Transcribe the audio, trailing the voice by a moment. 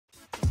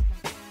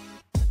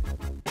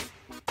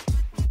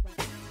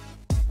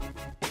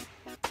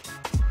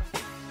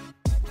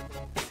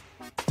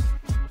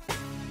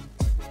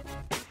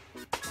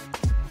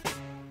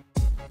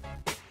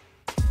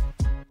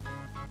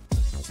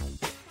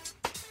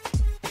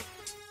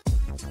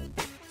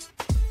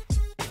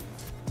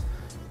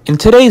In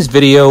today's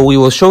video, we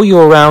will show you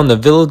around the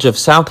village of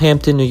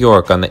Southampton, New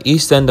York on the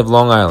east end of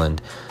Long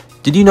Island.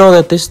 Did you know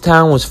that this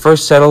town was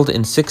first settled in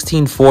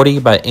 1640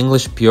 by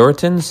English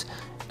Puritans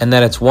and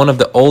that it's one of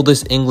the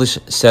oldest English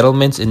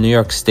settlements in New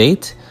York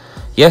State?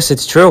 Yes,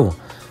 it's true.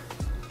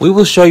 We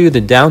will show you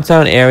the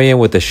downtown area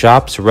with the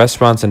shops,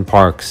 restaurants, and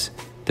parks,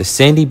 the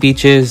sandy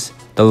beaches,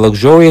 the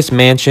luxurious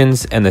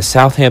mansions, and the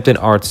Southampton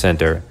Arts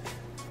Center.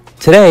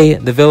 Today,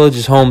 the village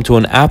is home to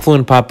an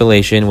affluent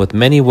population with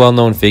many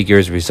well-known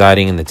figures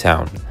residing in the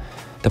town.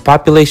 The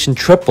population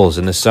triples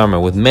in the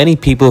summer, with many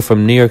people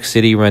from New York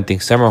City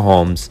renting summer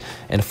homes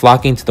and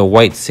flocking to the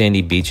white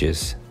sandy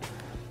beaches.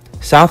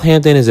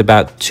 Southampton is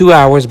about 2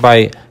 hours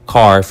by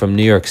car from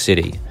New York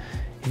City.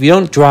 If you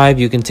don't drive,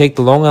 you can take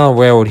the Long Island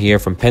Railroad here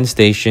from Penn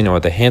Station or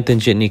the Hampton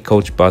Jitney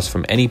coach bus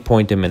from any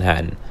point in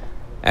Manhattan.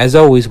 As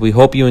always, we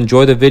hope you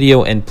enjoy the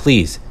video and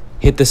please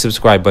hit the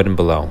subscribe button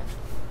below.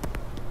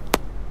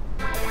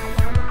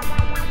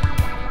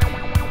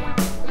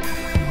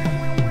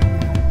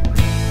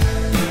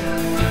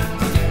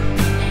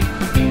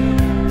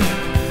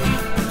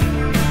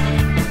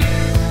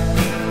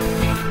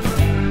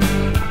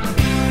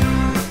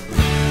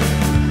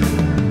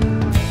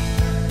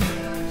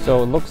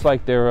 So it looks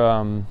like they're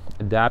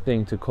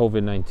adapting to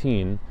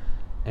COVID-19,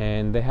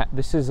 and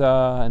this is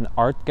an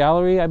art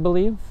gallery, I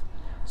believe.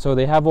 So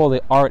they have all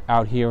the art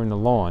out here in the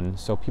lawn,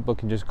 so people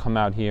can just come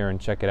out here and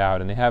check it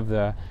out. And they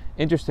have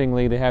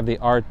interestingly, they have the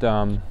art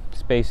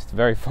spaced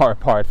very far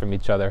apart from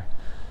each other.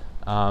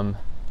 And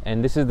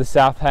this is the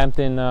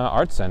Southampton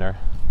Art Center.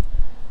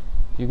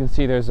 You can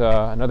see there's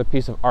another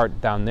piece of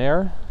art down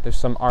there. There's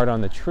some art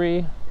on the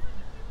tree.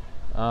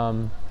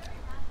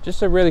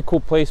 Just a really cool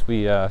place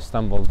we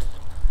stumbled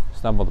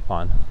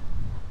upon.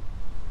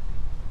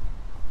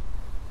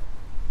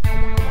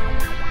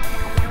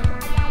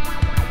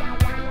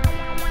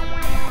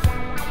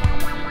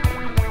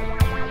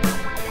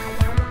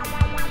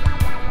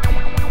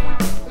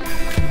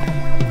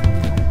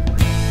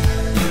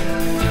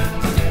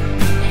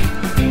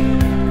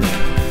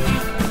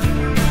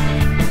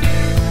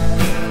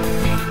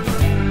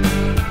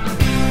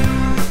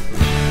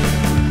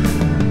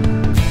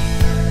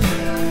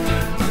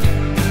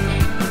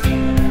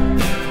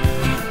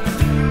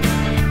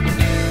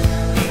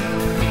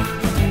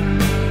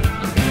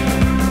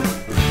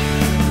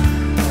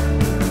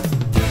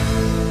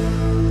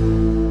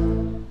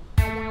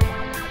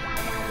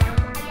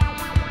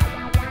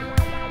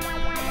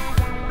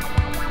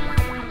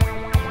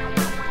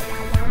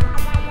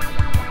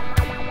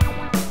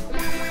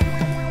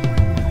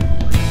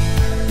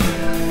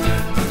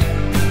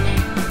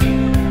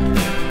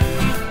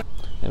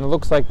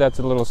 Looks like that's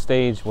a little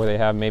stage where they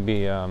have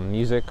maybe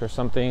music or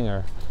something,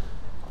 or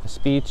a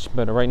speech,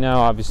 but right now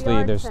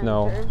obviously there's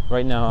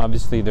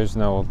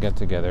no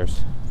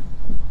get-togethers.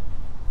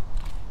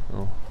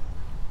 Oh.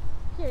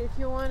 Here, if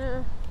you want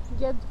to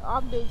get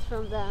updates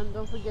from them,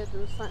 don't forget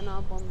to sign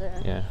up on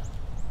their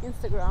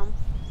Instagram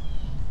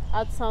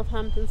at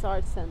Southamptons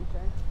Art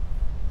Center.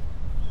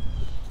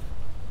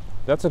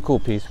 That's a cool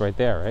piece right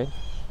there, right?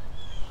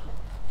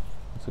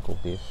 That's a cool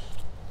piece.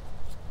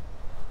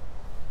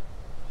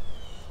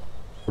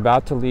 We're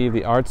about to leave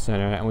the art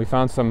center and we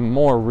found some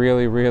more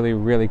really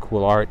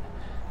cool art,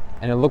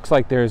 and it looks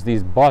like there's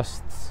these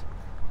busts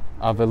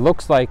of, it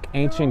looks like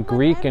ancient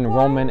Greek and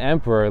Roman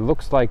emperor. It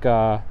looks like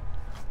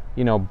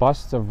you know,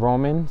 busts of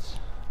Romans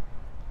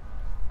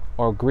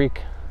or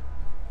Greek.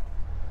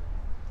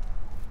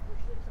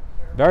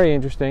 Very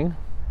interesting.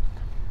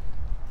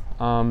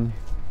 You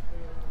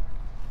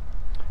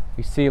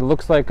see, it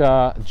looks like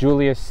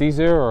Julius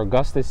Caesar or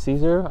Augustus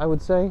Caesar, I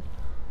would say,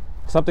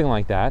 something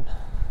like that.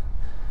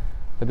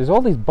 But there's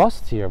all these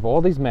busts here of all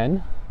these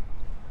men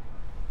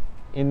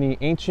in the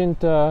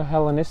ancient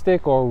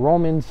Hellenistic or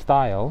Roman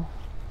style.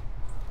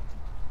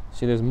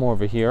 See, there's more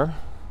over here.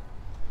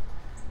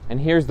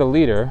 And here's the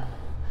leader.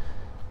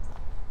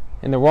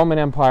 In the Roman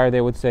Empire,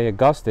 they would say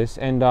Augustus.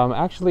 And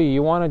actually,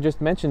 you want to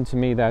just mention to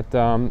me that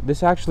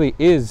this actually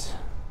is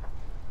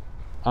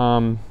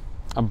a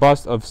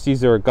bust of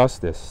Caesar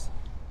Augustus.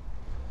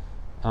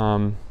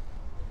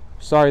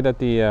 Sorry that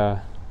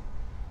the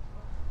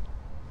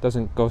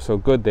doesn't go so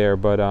good there,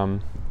 but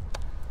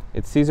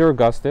it's Caesar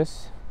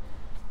Augustus,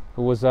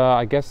 who was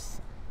I guess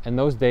in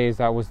those days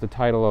that was the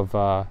title of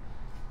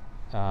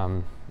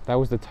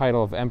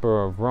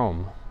Emperor of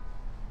Rome.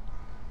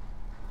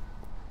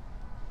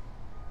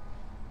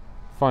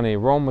 Funny,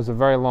 Rome was a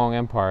very long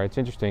empire. It's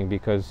interesting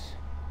because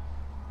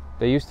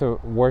they used to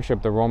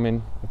worship the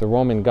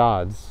Roman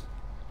gods,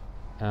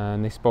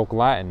 and they spoke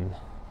Latin,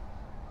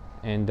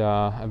 and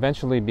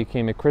eventually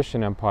became a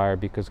Christian empire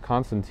because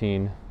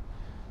Constantine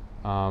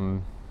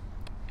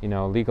you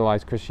know,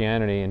 legalized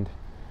Christianity and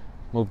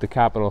moved the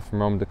capital from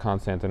Rome to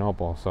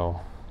Constantinople.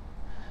 So,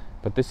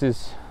 but this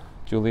is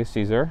Julius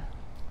Caesar,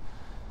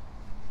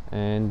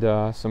 and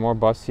some more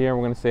busts here.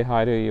 We're going to say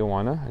hi to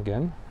Ioana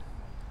again.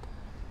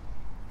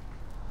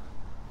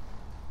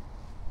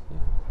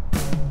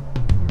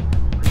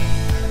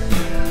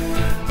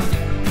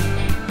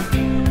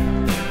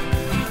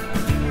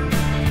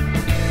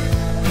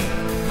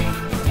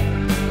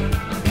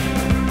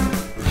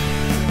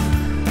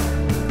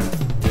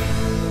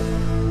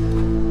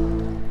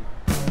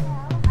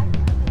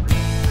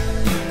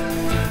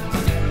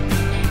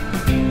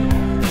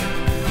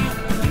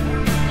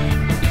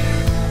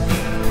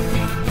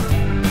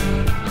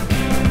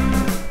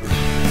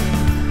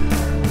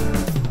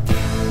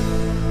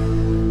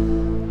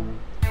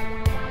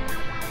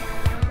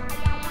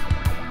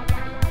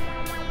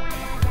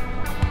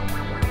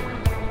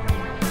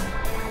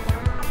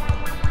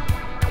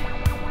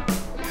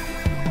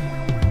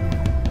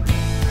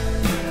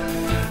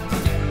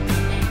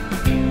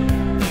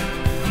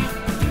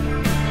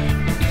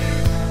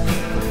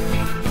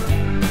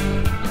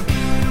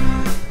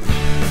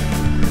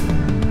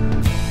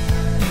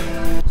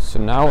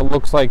 now it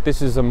looks like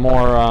this is a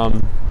more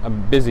a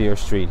busier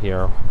street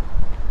here.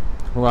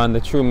 We're on the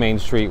true main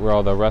street where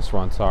all the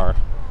restaurants are.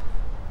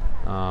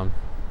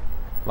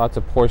 Lots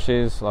of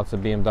Porsches, lots of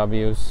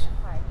BMWs,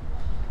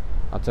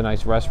 lots of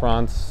nice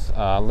restaurants,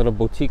 little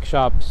boutique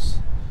shops,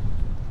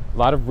 a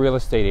lot of real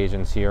estate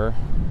agents here.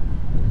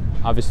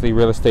 Obviously,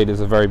 real estate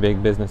is a very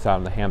big business out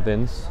in the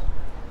Hamptons.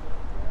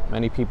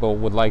 Many people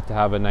would like to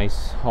have a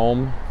nice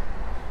home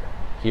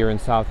here in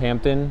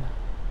Southampton.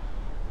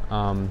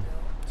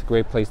 It's a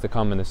great place to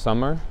come in the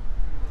summer.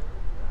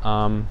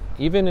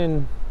 Even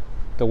in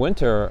the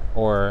winter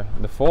or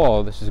the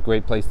fall, this is a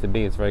great place to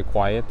be. It's very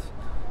quiet.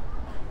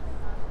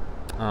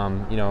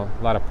 You know,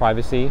 a lot of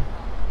privacy,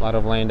 a lot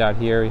of land out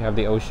here. You have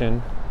the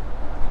ocean.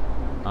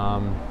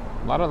 A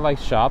lot of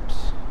nice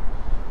shops,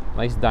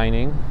 nice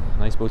dining,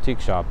 nice boutique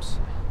shops.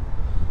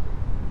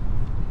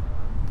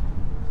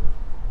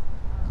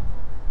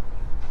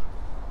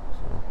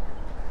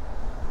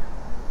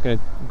 I'm gonna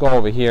go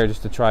over here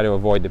just to try to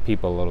avoid the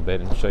people a little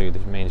bit and show you the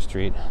main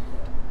street.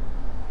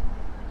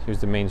 Here's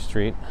the main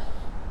street.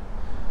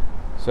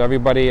 So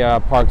everybody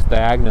parks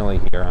diagonally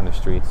here on the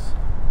streets.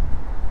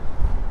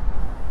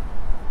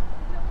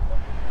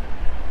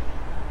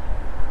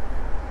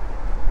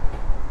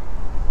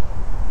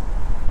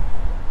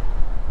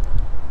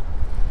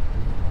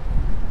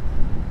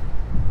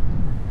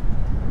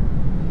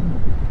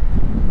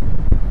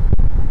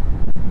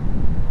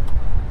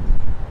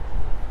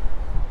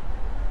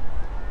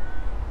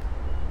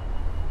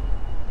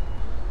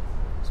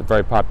 A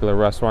very popular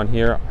restaurant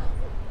here,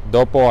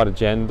 Dopo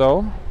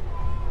Argento.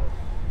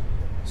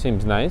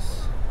 Seems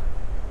nice.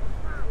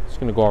 Just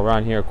gonna go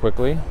around here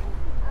quickly.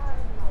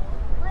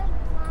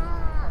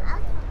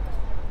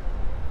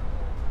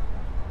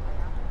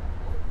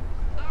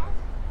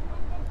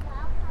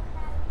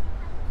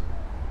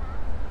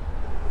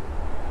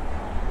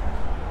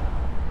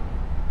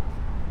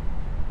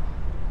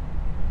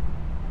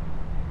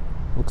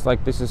 Looks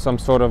like this is some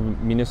sort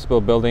of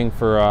municipal building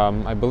for,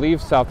 I believe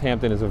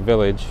Southampton is a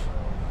village.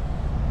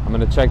 I'm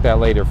going to check that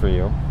later for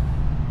you.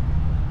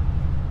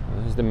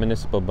 This is the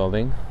municipal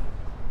building.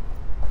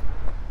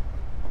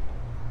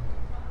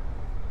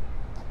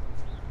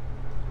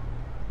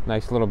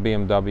 Nice little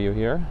BMW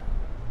here.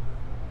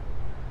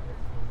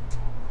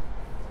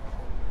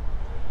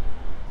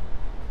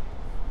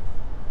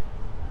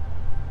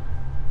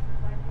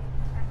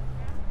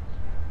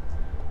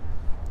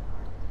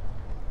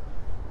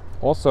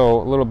 Also,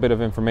 a little bit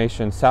of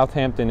information.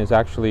 Southampton is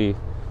actually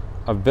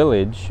a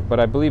village, but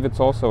I believe it's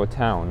also a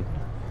town.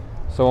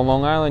 So on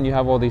Long Island, you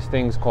have all these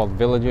things called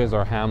villages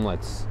or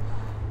hamlets.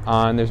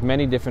 And there's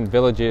many different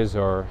villages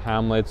or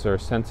hamlets or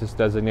census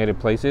designated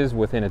places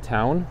within a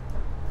town.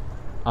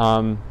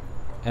 And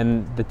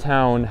the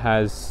town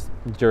has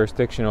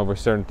jurisdiction over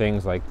certain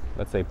things like,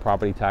 let's say,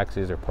 property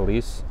taxes or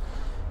police.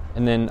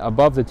 And then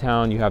above the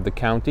town, you have the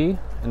county,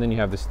 and then you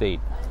have the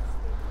state.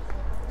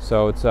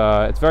 So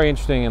it's very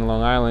interesting in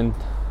Long Island.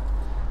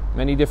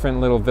 Many different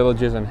little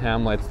villages and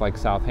hamlets like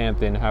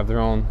Southampton have their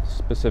own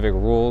specific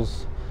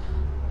rules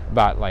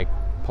about like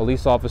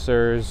police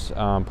officers,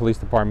 police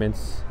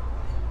departments,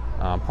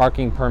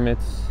 parking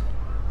permits,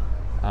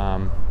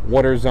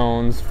 water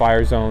zones,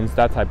 fire zones,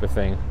 that type of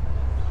thing.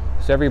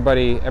 So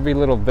every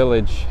little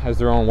village has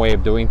their own way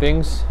of doing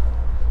things.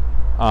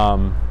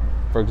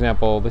 For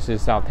example, this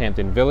is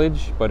Southampton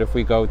Village, but if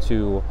we go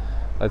to,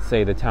 let's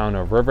say, the town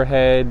of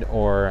Riverhead,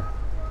 or,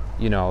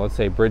 you know, let's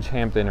say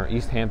Bridgehampton or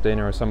East Hampton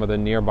or some of the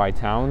nearby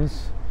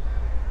towns,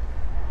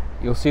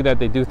 you'll see that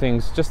they do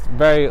things just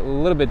a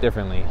little bit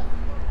differently.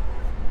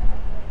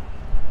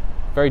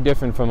 Very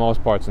different from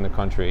most parts in the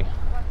country.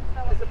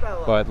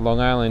 But Long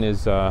Island is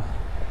it's a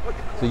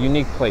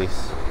unique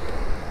place.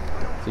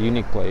 It's a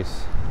unique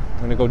place. I'm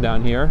going to go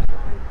down here.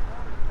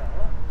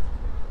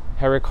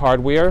 Herrick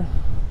Hardware,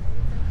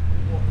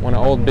 one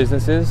of old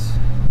businesses.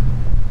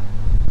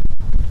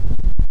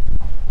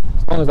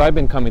 As long as I've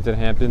been coming to the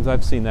Hamptons,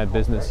 I've seen that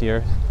business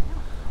here.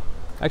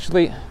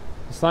 Actually,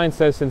 the sign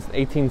says since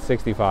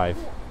 1865,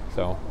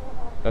 so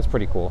that's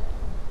pretty cool.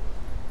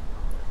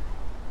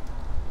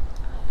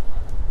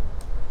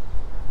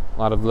 A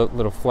lot of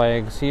little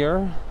flags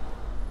here.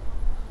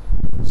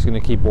 Just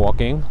gonna keep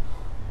walking.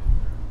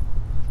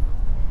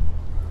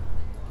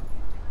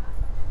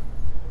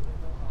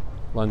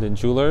 London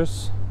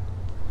Jewelers.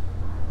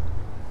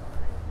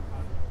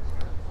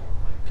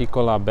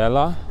 Piccola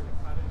Bella.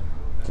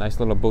 Nice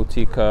little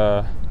boutique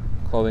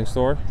clothing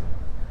store.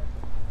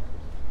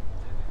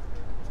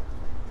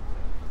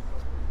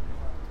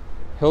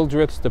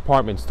 Hildreth's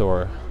Department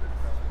Store.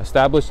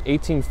 Established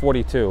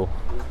 1842.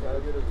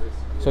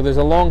 So there's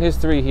a long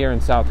history here in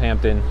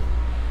Southampton,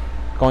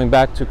 going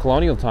back to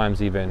colonial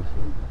times even.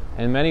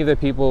 And many of the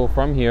people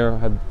from here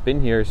have been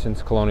here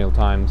since colonial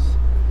times.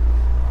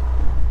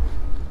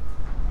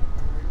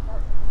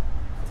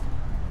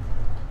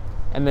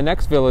 And the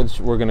next village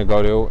we're going to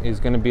go to is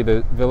going to be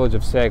the village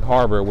of Sag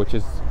Harbor, which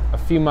is a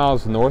few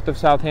miles north of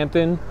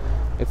Southampton.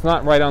 It's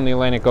not right on the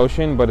Atlantic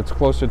Ocean, but it's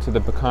closer to the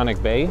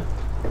Peconic Bay.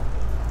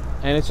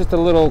 And it's just a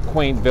little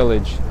quaint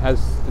village,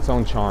 has its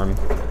own charm.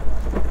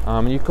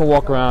 You can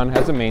walk around. It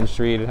has a main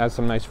street. It has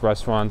some nice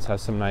restaurants.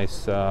 Has some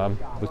nice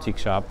boutique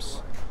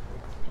shops.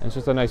 And it's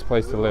just a nice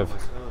place to live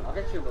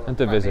and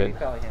to visit.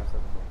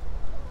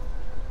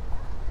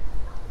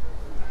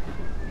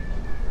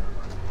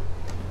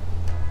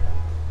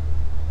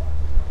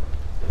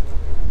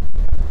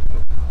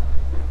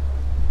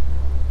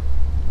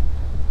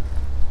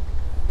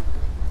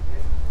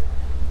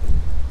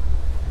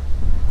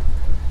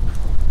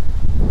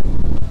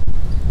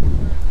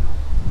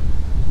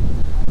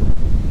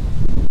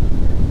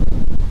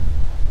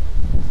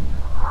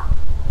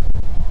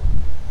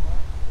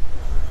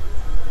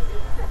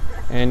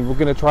 And we're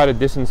going to try to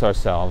distance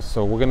ourselves.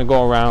 So we're going to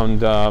go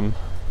around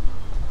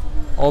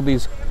all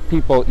these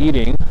people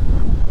eating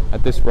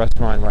at this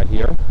restaurant right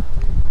here.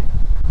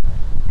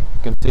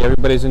 You can see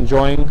everybody's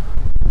enjoying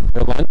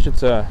their lunch.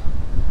 It's I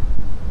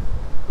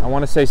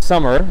want to say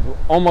summer,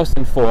 almost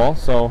in fall,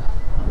 so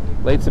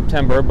late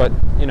September, but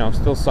you know,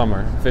 still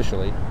summer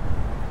officially.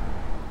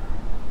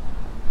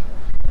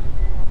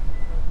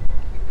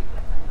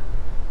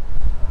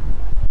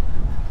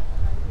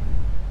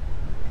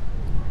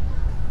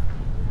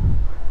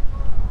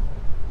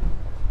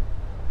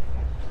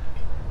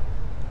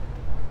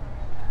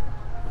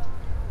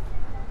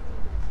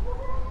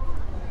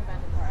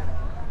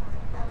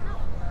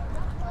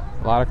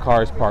 A lot of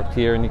cars parked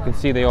here, and you can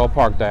see they all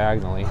park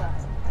diagonally.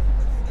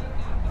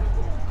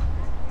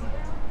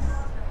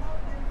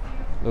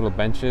 Little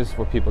benches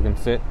where people can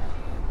sit.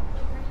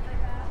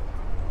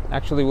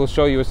 Actually, we'll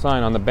show you a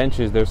sign on the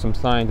benches. There's some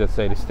signs that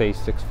say to stay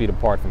 6 feet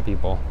apart from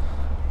people.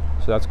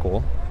 So that's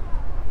cool.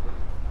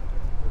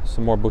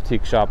 Some more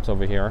boutique shops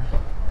over here.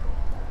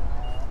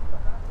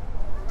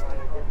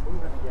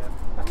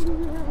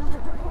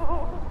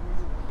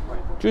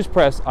 Juice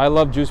Press. I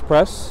love Juice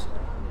Press.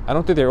 I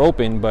don't think they're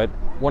open, but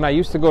when I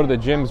used to go to the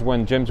gyms,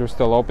 when gyms were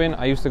still open,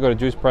 I used to go to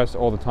Juice Press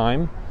all the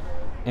time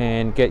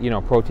and get, you know,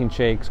 protein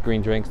shakes,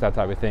 green drinks, that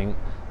type of thing.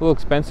 A little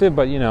expensive,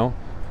 but you know,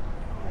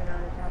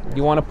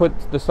 you want to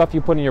put the stuff you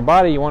put in your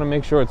body, you want to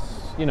make sure it's,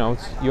 you know,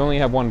 you only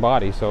have one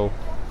body, so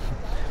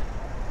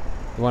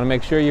you want to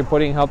make sure you're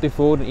putting healthy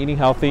food and eating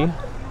healthy,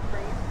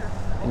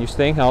 and you're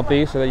staying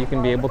healthy so that you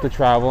can be able to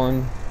travel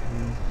and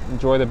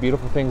enjoy the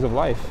beautiful things of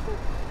life.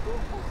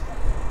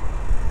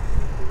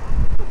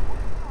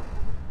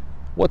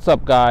 What's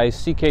up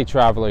guys, CK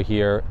Traveler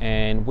here,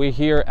 and we're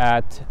here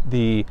at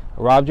the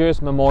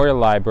Rogers Memorial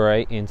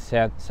Library in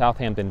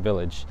Southampton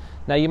Village.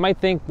 Now you might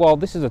think, well,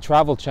 this is a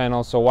travel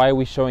channel, so why are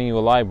we showing you a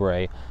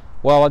library?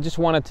 Well, I just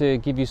wanted to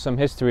give you some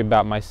history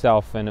about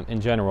myself and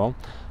in general.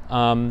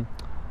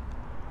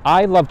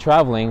 I love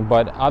traveling,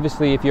 but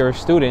obviously if you're a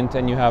student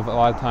and you have a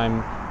lot of time,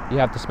 you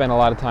have to spend a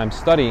lot of time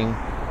studying,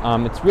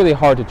 it's really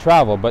hard to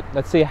travel. But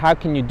let's say, how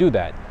can you do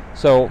that?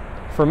 So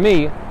for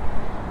me,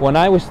 when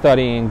I was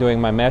studying,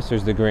 doing my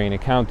master's degree in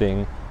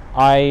accounting,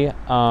 I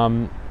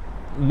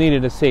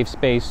needed a safe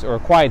space or a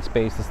quiet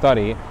space to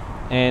study.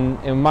 And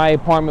in my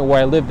apartment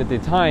where I lived at the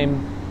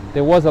time,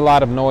 there was a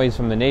lot of noise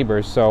from the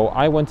neighbors, so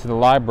I went to the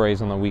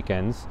libraries on the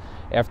weekends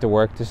after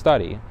work to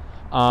study.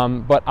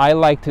 But I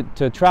like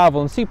to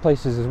travel and see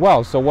places as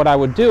well. So what I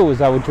would do is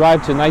I would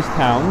drive to nice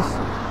towns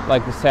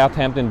like the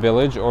Southampton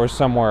Village or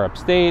somewhere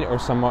upstate or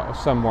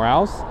somewhere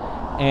else,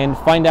 and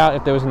find out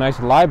if there was a nice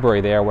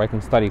library there where I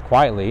can study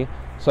quietly.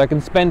 So I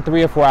can spend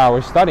 3 or 4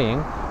 hours studying,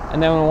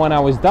 and then when I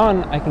was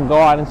done, I can go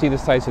out and see the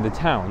sights of the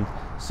town.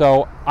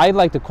 So I'd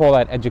like to call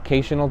that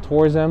educational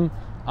tourism.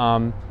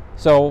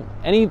 So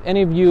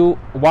any of you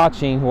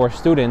watching who are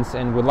students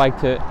and would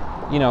like to,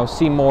 you know,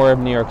 see more of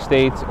New York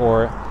State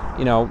or,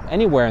 you know,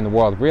 anywhere in the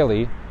world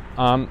really,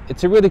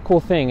 it's a really cool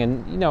thing.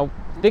 And you know,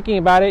 thinking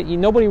about it,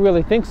 nobody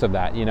really thinks of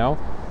that. You know,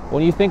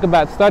 when you think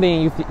about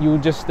studying, you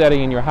just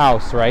study in your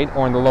house, right,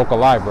 or in the local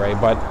library.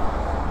 But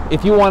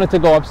if you wanted to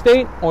go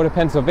upstate or to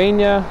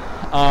Pennsylvania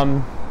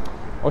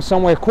or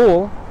somewhere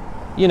cool,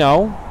 you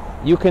know,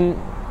 you can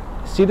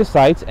see the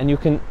sights and you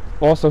can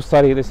also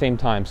study at the same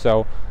time.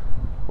 So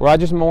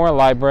Rogers Memorial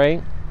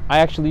Library, I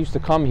actually used to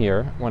come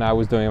here when I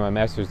was doing my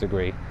master's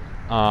degree.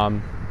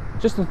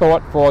 Just a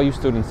thought for all you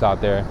students out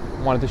there.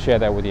 I wanted to share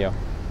that with you.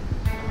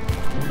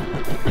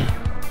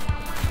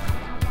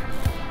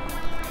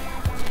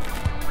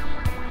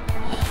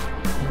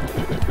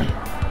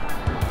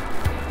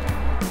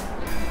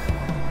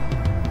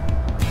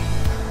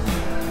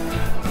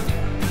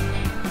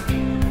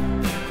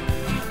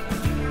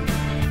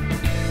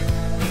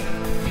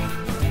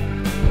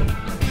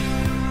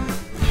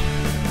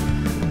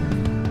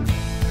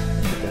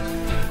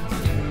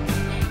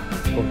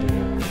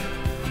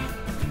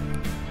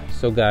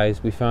 So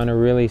guys, we found a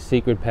really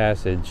secret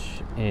passage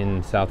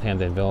in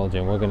Southampton Village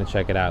and we're going to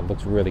check it out. It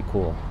looks really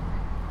cool.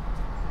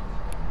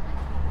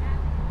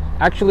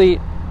 Actually,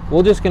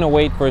 we're just going to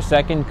wait for a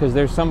second because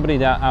there's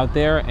somebody out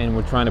there and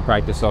we're trying to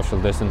practice social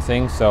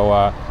distancing.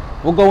 So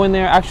we'll go in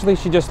there. Actually,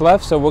 she just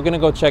left, so we're going to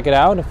go check it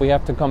out. If we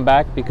have to come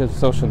back because of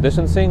social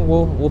distancing,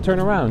 we'll turn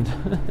around.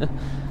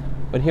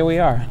 But here we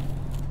are.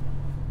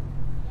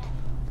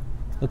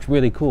 Looks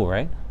really cool,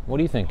 right? What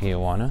do you think,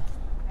 Ioana?